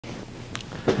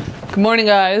Good morning,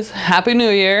 guys. Happy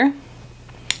New Year.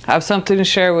 I have something to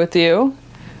share with you.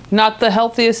 Not the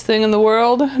healthiest thing in the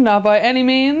world, not by any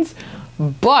means,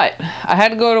 but I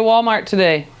had to go to Walmart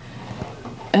today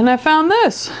and I found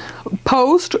this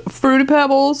Post Fruity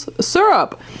Pebbles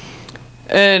syrup.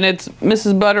 And it's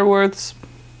Mrs. Butterworth's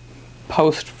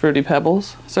Post Fruity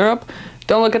Pebbles syrup.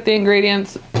 Don't look at the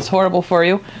ingredients, it's horrible for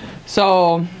you.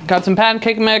 So, got some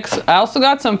pancake mix. I also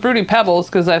got some Fruity Pebbles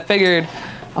because I figured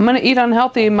I'm gonna eat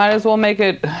unhealthy, might as well make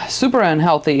it super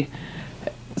unhealthy.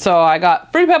 So I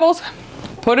got Fruity Pebbles,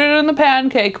 put it in the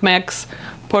pancake mix,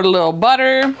 put a little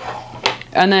butter,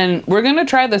 and then we're gonna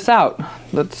try this out.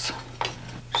 Let's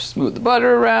smooth the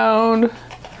butter around.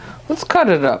 Let's cut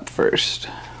it up first.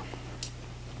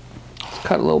 Let's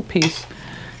cut a little piece,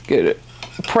 get it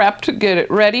prepped, get it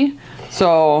ready.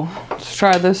 So let's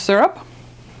try this syrup.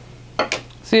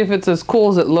 See if it's as cool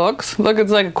as it looks. Look, it's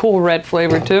like a cool red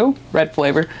flavor too. Red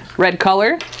flavor, red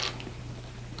color.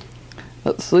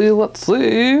 Let's see, let's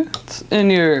see. It's in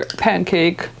your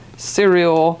pancake,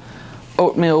 cereal,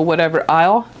 oatmeal, whatever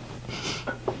aisle.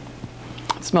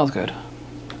 It smells good.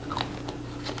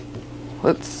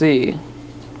 Let's see.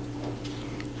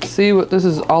 See what this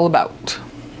is all about.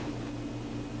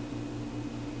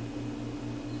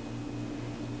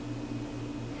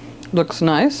 Looks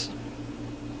nice.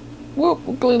 Whoop,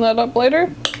 we'll clean that up later.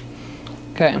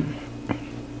 Okay.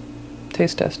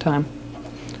 Taste test time.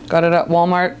 Got it at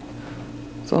Walmart.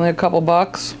 It's only a couple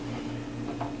bucks.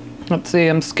 Let's see,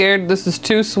 I'm scared this is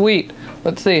too sweet.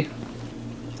 Let's see.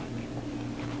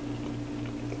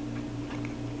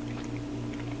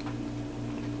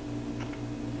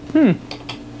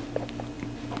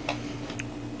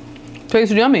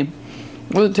 Tastes yummy.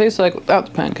 What does it taste like without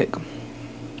the pancake?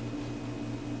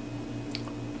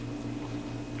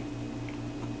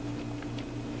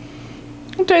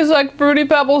 It tastes like Fruity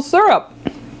Pebbles syrup.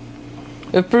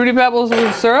 If Fruity Pebbles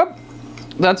was syrup,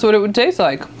 that's what it would taste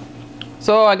like.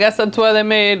 So I guess that's why they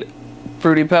made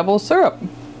Fruity Pebbles syrup.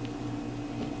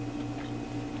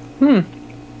 I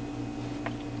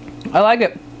like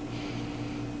it.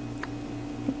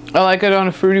 I like it on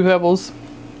a Fruity Pebbles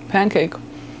pancake.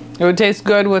 It would taste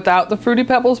good without the Fruity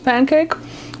Pebbles pancake.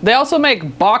 They also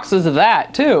make boxes of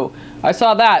that too. I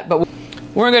saw that, but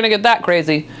we're gonna get that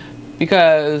crazy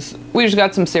because we just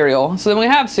got some cereal. So then we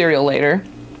have cereal later.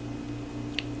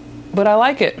 But I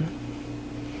like it.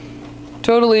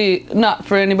 Totally not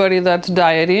for anybody that's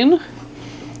dieting.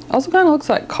 Also kind of looks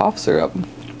like cough syrup.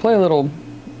 Play a little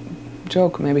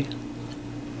joke maybe.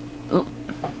 Oh.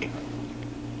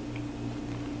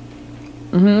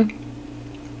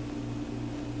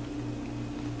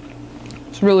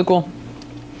 It's really cool.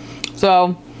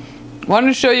 So, wanted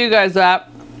to show you guys that.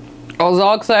 I was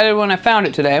all excited when I found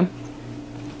it today.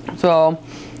 So,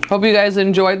 hope you guys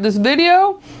enjoyed this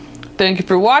video. Thank you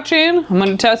for watching. I'm going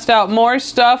to test out more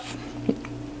stuff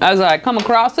as I come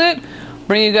across it.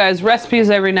 Bring you guys recipes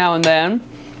every now and then.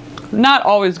 Not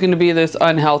always going to be this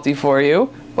unhealthy for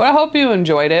you, but I hope you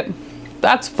enjoyed it.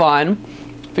 That's fun.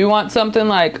 If you want something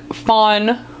like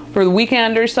fun for the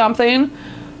weekend or something,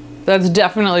 that's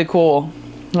definitely cool.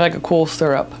 Like a cool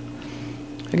syrup.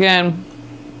 Again,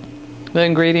 the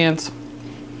ingredients,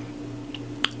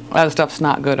 that stuff's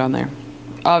not good on there.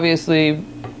 Obviously,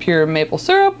 pure maple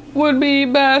syrup would be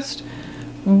best,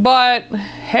 but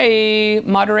hey,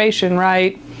 moderation,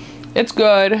 right? It's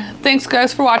good. Thanks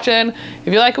guys for watching.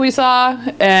 If you like what we saw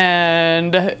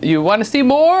and you want to see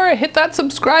more, hit that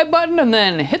subscribe button and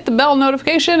then hit the bell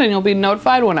notification and you'll be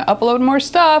notified when I upload more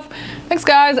stuff. Thanks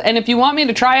guys. And if you want me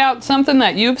to try out something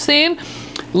that you've seen,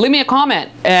 leave me a comment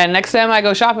and next time I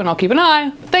go shopping I'll keep an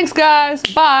eye. Thanks guys.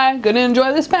 Bye. Gonna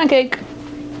enjoy this pancake.